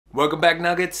Welcome back,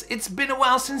 Nuggets. It's been a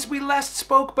while since we last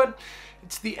spoke, but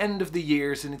it's the end of the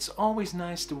years and it's always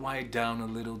nice to wind down a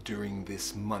little during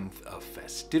this month of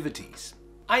festivities.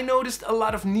 I noticed a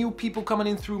lot of new people coming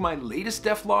in through my latest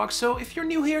devlog, so if you're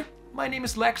new here, my name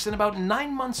is Lex, and about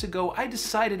 9 months ago I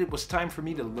decided it was time for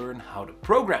me to learn how to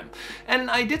program.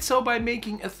 And I did so by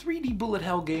making a 3D bullet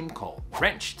hell game called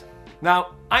Wrenched.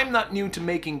 Now, I'm not new to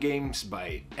making games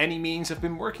by any means. I've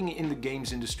been working in the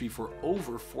games industry for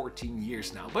over 14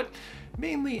 years now, but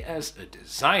mainly as a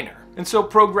designer. And so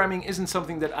programming isn't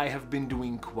something that I have been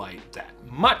doing quite that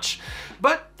much.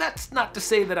 But that's not to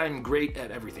say that I'm great at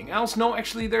everything else. No,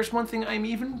 actually, there's one thing I'm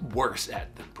even worse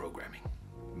at than programming: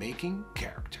 making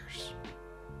characters.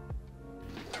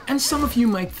 And some of you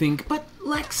might think, but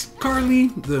Lex, Carley,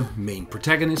 the main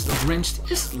protagonist of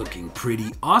Wrenched, is looking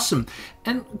pretty awesome.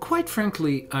 And quite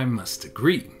frankly, I must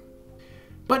agree.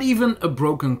 But even a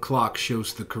broken clock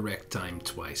shows the correct time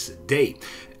twice a day.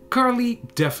 Carley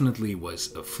definitely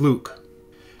was a fluke.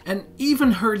 And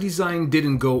even her design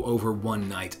didn't go over one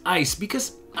night ice,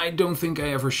 because I don't think I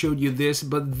ever showed you this,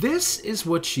 but this is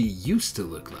what she used to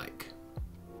look like.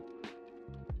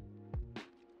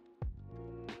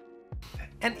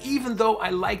 And even though I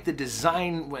liked the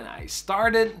design when I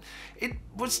started, it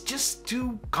was just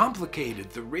too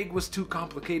complicated. The rig was too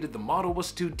complicated, the model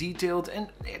was too detailed, and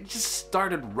it just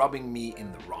started rubbing me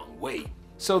in the wrong way.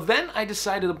 So then I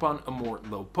decided upon a more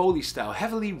low poly style,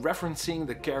 heavily referencing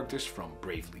the characters from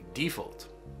Bravely Default.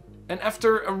 And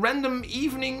after a random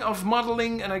evening of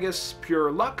modeling and I guess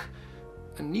pure luck,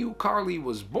 a new Carley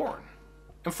was born.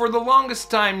 And for the longest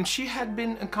time, she had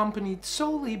been accompanied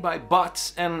solely by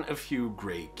bots and a few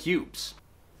grey cubes.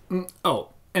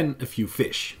 Oh, and a few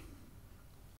fish.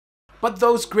 But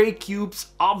those grey cubes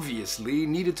obviously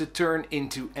needed to turn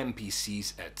into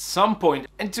NPCs at some point.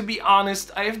 And to be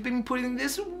honest, I have been putting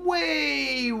this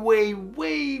way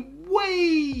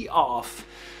off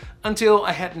until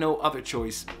I had no other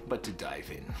choice but to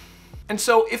dive in. And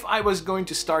so if I was going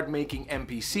to start making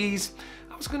NPCs,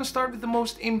 I was going to start with the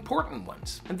most important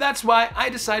ones. And that's why I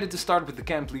decided to start with the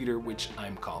camp leader, which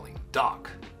I'm calling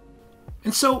Doc.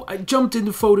 And so I jumped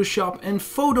into Photoshop and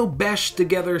photo bashed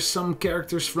together some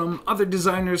characters from other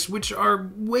designers which are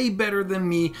way better than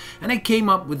me, and I came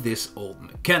up with this old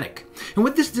mechanic. And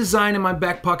with this design in my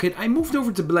back pocket, I moved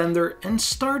over to Blender and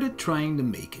started trying to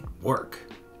make it work.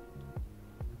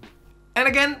 And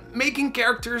again, making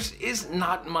characters is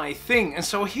not my thing, and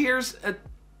so here's a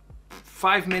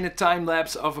 5-minute time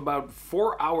lapse of about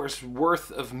 4 hours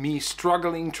worth of me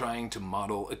struggling trying to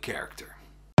model a character.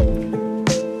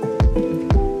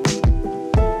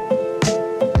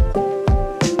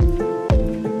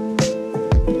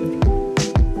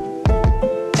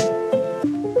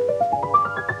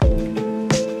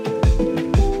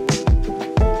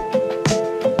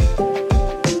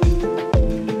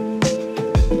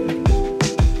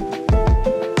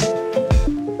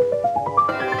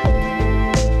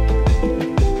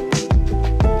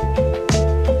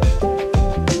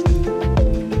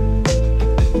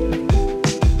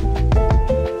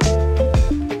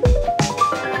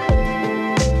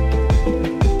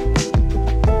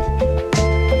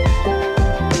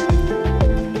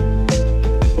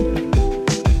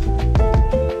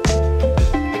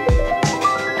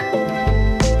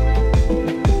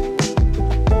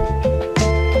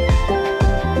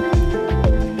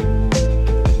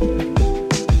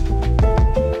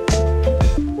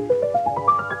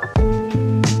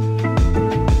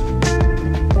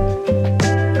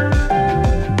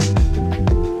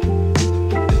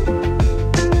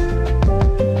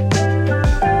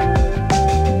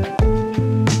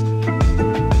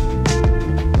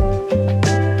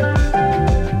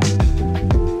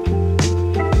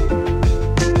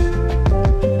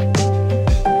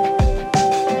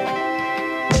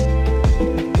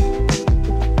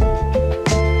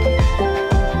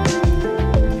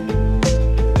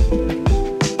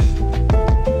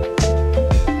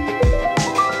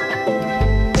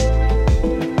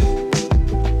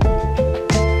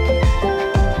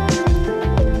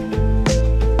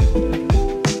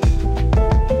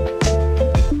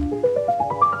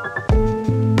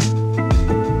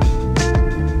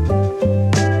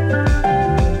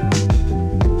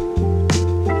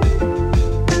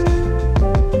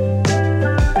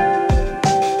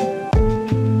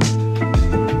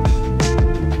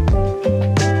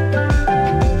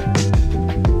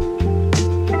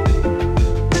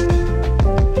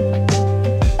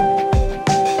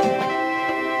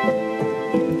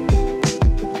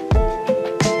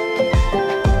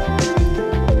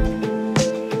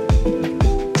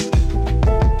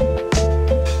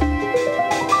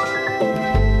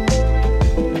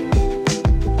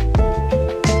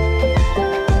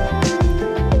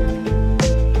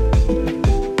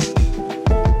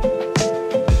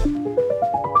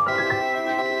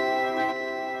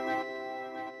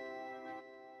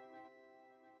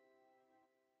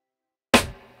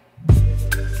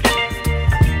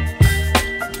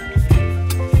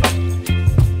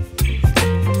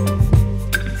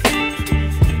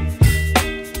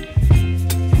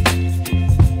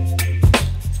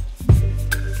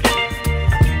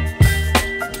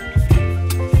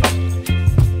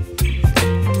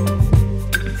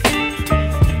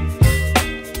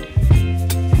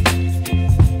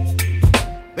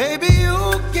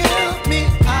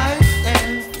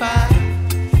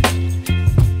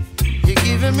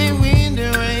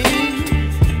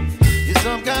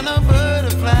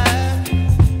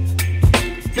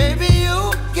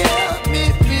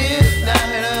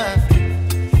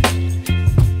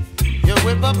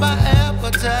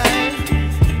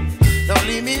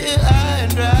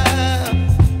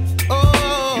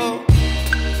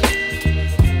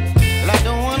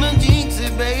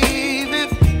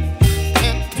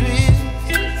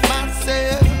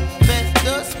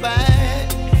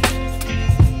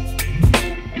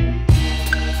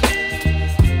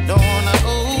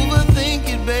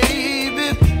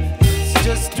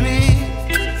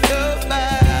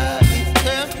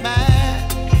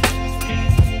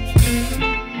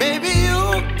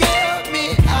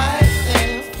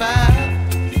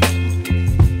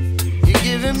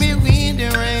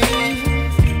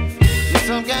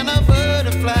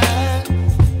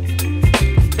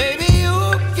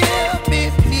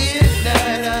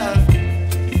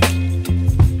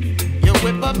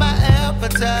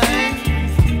 time.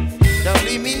 Don't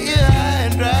leave me here high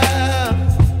and dry.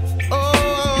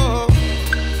 Oh,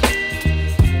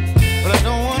 but I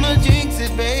don't wanna jinx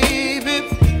it, baby.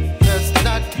 Let's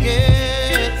not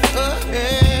get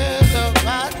ahead of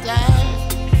my time.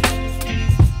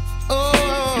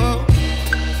 Oh,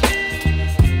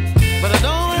 but I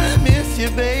don't wanna miss you,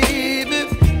 baby.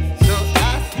 So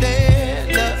I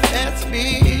stand up and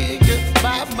speak just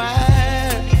my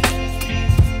mind.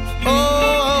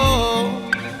 Oh.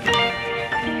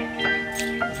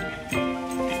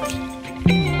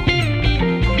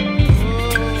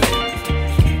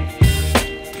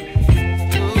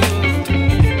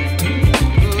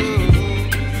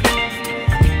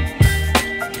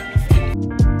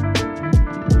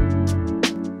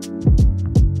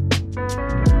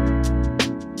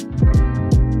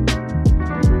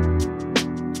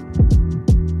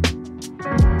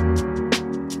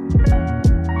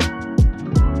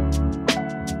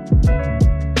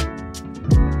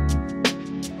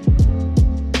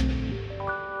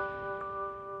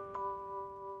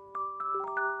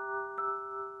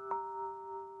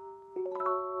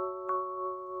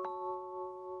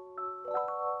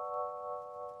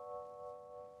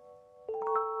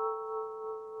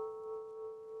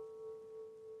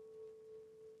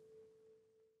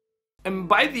 And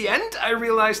by the end, I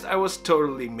realized I was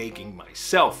totally making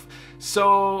myself.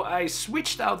 So I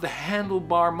switched out the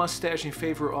handlebar mustache in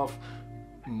favor of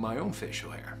my own facial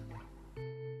hair.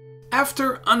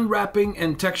 After unwrapping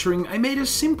and texturing, I made a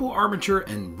simple armature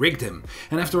and rigged him.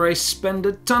 And after I spent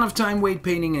a ton of time weight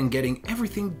painting and getting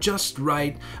everything just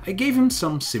right, I gave him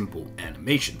some simple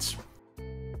animations.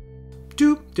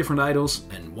 2 different idols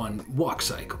and 1 walk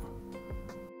cycle.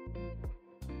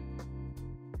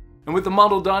 And with the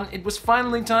model done, it was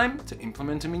finally time to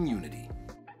implement him in Unity.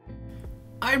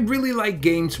 I really like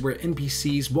games where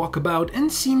NPCs walk about and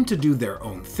seem to do their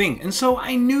own thing, and so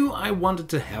I knew I wanted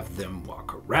to have them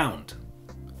walk around.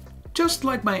 Just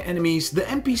like my enemies, the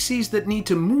NPCs that need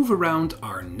to move around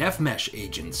are NavMesh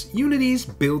agents, Unity's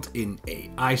built-in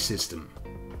AI system.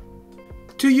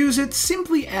 To use it,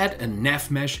 simply add a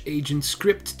NavMesh agent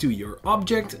script to your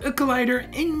object, a collider,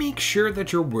 and make sure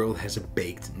that your world has a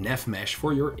baked NavMesh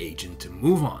for your agent to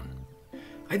move on.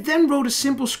 I then wrote a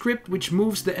simple script which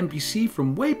moves the NPC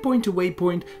from waypoint to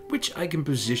waypoint, which I can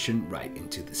position right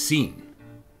into the scene.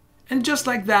 And just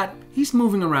like that, he's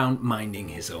moving around minding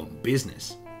his own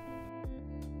business.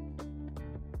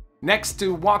 Next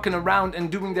to walking around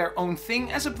and doing their own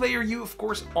thing, as a player you of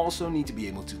course also need to be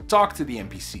able to talk to the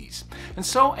NPCs. And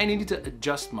so I needed to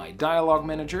adjust my dialogue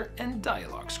manager and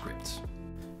dialogue scripts.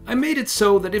 I made it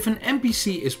so that if an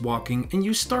NPC is walking and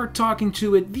you start talking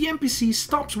to it, the NPC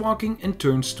stops walking and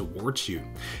turns towards you.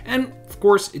 And of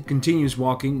course it continues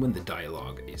walking when the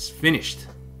dialogue is finished.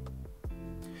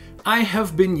 I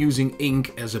have been using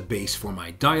ink as a base for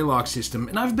my dialogue system,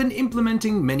 and I've been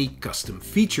implementing many custom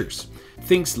features.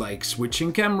 Things like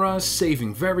switching cameras,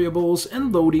 saving variables,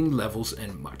 and loading levels,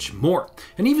 and much more.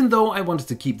 And even though I wanted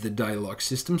to keep the dialogue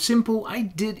system simple, I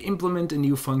did implement a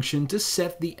new function to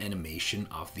set the animation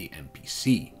of the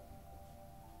NPC.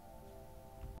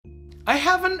 I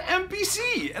have an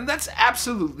NPC, and that's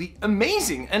absolutely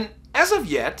amazing. And as of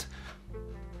yet,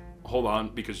 hold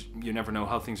on, because you never know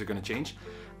how things are gonna change,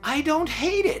 I don't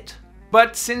hate it.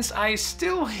 But since I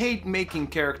still hate making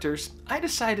characters, I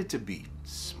decided to be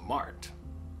smart.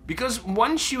 Because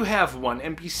once you have one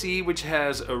NPC which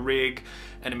has a rig,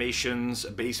 animations,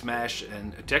 a base mesh,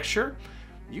 and a texture,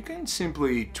 you can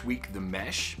simply tweak the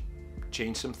mesh,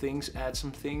 change some things, add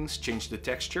some things, change the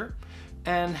texture,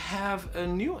 and have a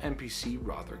new NPC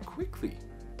rather quickly.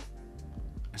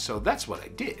 So that's what I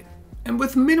did. And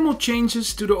with minimal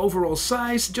changes to the overall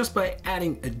size, just by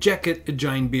adding a jacket, a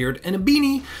giant beard and a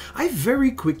beanie, I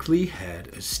very quickly had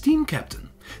a steam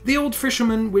captain. The old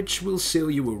fisherman which will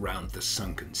sail you around the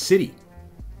sunken city.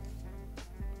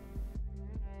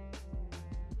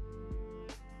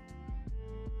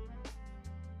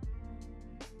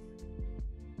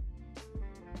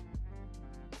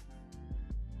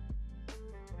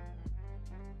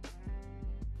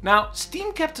 Now,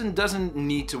 Steam Captain doesn't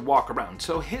need to walk around,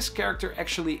 so his character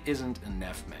actually isn't a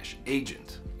NavMesh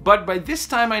agent. But by this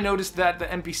time I noticed that the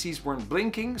NPCs weren't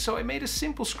blinking, so I made a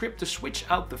simple script to switch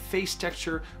out the face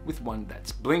texture with one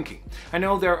that's blinking. I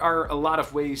know there are a lot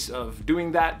of ways of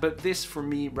doing that, but this for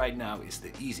me right now is the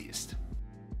easiest.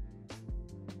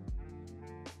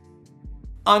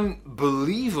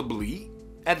 Unbelievably,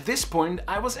 at this point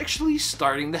I was actually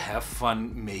starting to have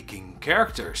fun making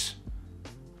characters.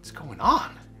 What's going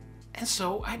on? And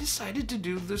so I decided to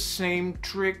do the same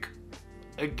trick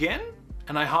again,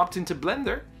 and I hopped into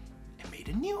Blender and made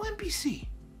a new NPC.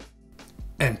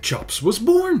 And Chops was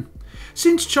born!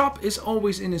 Since Chop is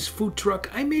always in his food truck,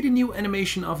 I made a new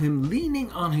animation of him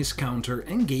leaning on his counter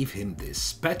and gave him this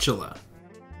spatula.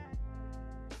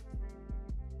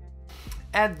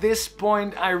 At this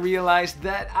point I realized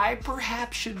that I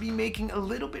perhaps should be making a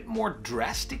little bit more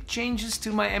drastic changes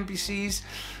to my NPCs,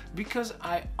 because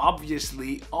I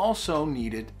obviously also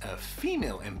needed a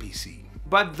female NPC.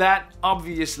 But that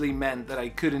obviously meant that I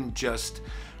couldn't just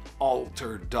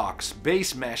alter Doc's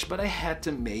base mesh, but I had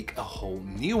to make a whole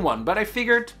new one. But I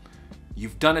figured,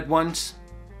 you've done it once,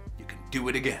 you can do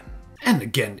it again. And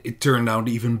again, it turned out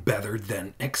even better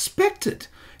than expected.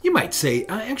 You might say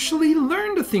I actually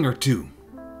learned a thing or two.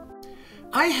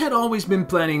 I had always been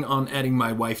planning on adding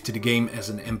my wife to the game as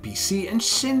an NPC, and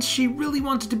since she really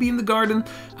wanted to be in the garden,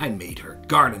 I made her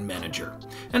garden manager.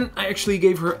 And I actually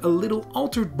gave her a little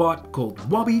altered bot called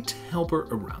Wobby to help her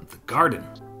around the garden.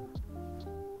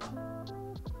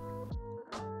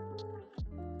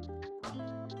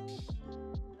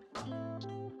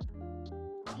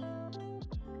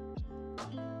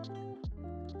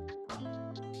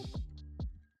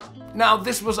 Now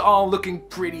this was all looking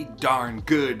pretty darn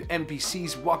good.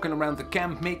 NPCs walking around the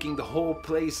camp making the whole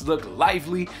place look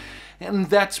lively, and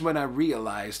that's when I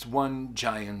realized one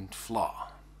giant flaw.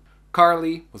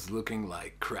 Carley was looking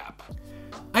like crap.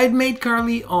 I had made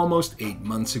Carley almost 8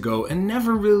 months ago and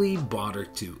never really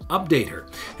bothered to update her.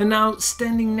 And now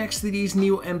standing next to these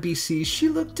new NPCs, she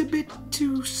looked a bit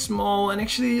too small and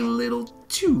actually a little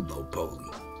too low poly.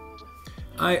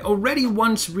 I already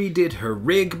once redid her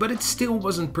rig, but it still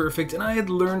wasn't perfect, and I had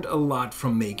learned a lot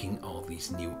from making all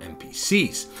these new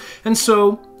NPCs. And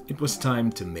so it was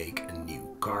time to make a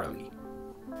new Carley.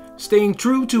 Staying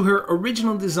true to her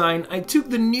original design, I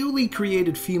took the newly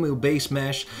created female base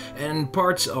mesh and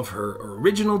parts of her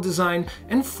original design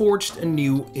and forged a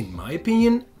new, in my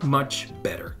opinion, much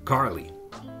better Carley.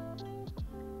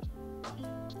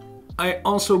 I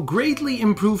also greatly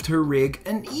improved her rig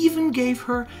and even gave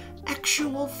her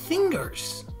actual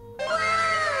fingers.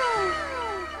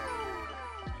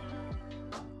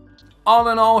 All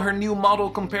in all, her new model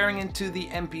comparing it to the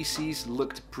NPCs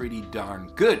looked pretty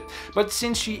darn good. But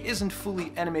since she isn't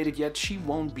fully animated yet, she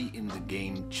won't be in the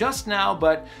game just now,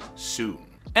 but soon.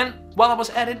 And while I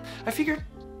was at it, I figured,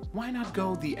 why not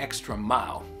go the extra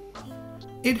mile?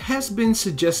 It has been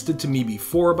suggested to me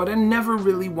before, but I never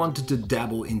really wanted to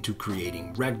dabble into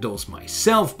creating ragdolls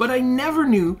myself, but I never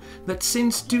knew that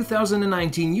since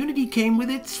 2019 Unity came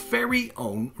with its very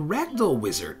own ragdoll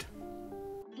wizard.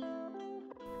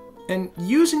 And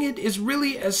using it is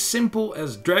really as simple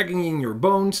as dragging in your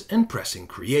bones and pressing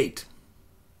create.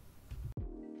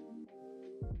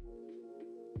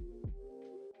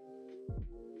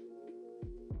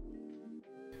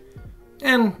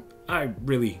 And I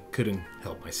really couldn't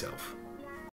help myself.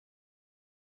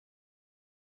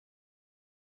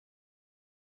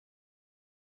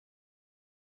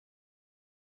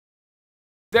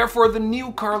 Therefore, the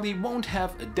new Carley won't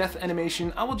have a death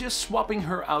animation. I will just swapping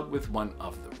her out with one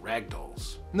of the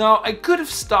ragdolls. Now, I could have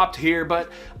stopped here,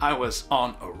 but I was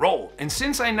on a roll. And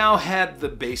since I now had the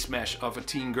base mesh of a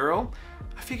teen girl,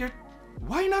 I figured,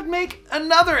 why not make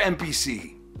another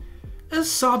NPC? A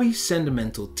sobby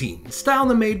sentimental teen,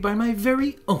 styled and made by my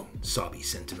very own sobby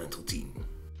sentimental teen.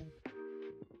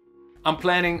 I'm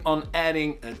planning on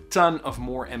adding a ton of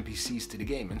more NPCs to the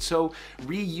game, and so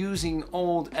reusing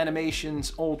old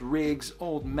animations, old rigs,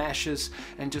 old meshes,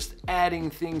 and just adding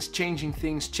things,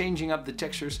 changing up the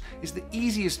textures is the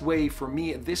easiest way for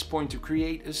me at this point to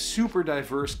create a super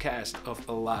diverse cast of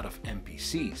a lot of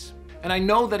NPCs. And I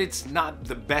know that it's not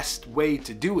the best way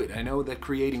to do it. I know that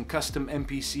creating custom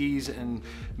NPCs and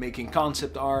making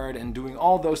concept art and doing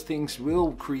all those things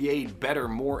will create better,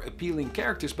 more appealing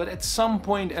characters, but at some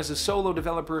point as a solo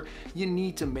developer, you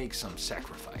need to make some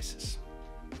sacrifices.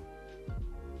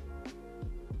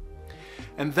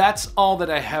 And that's all that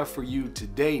I have for you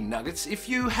today, Nuggets. If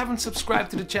you haven't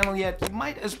subscribed to the channel yet, you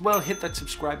might as well hit that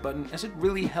subscribe button, as it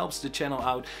really helps the channel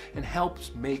out and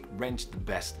helps make Wrench the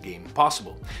best game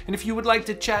possible. And if you would like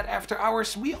to chat after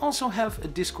hours, we also have a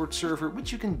Discord server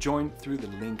which you can join through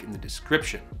the link in the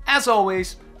description. As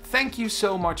always, thank you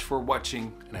so much for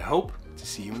watching, and I hope to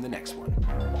see you in the next one.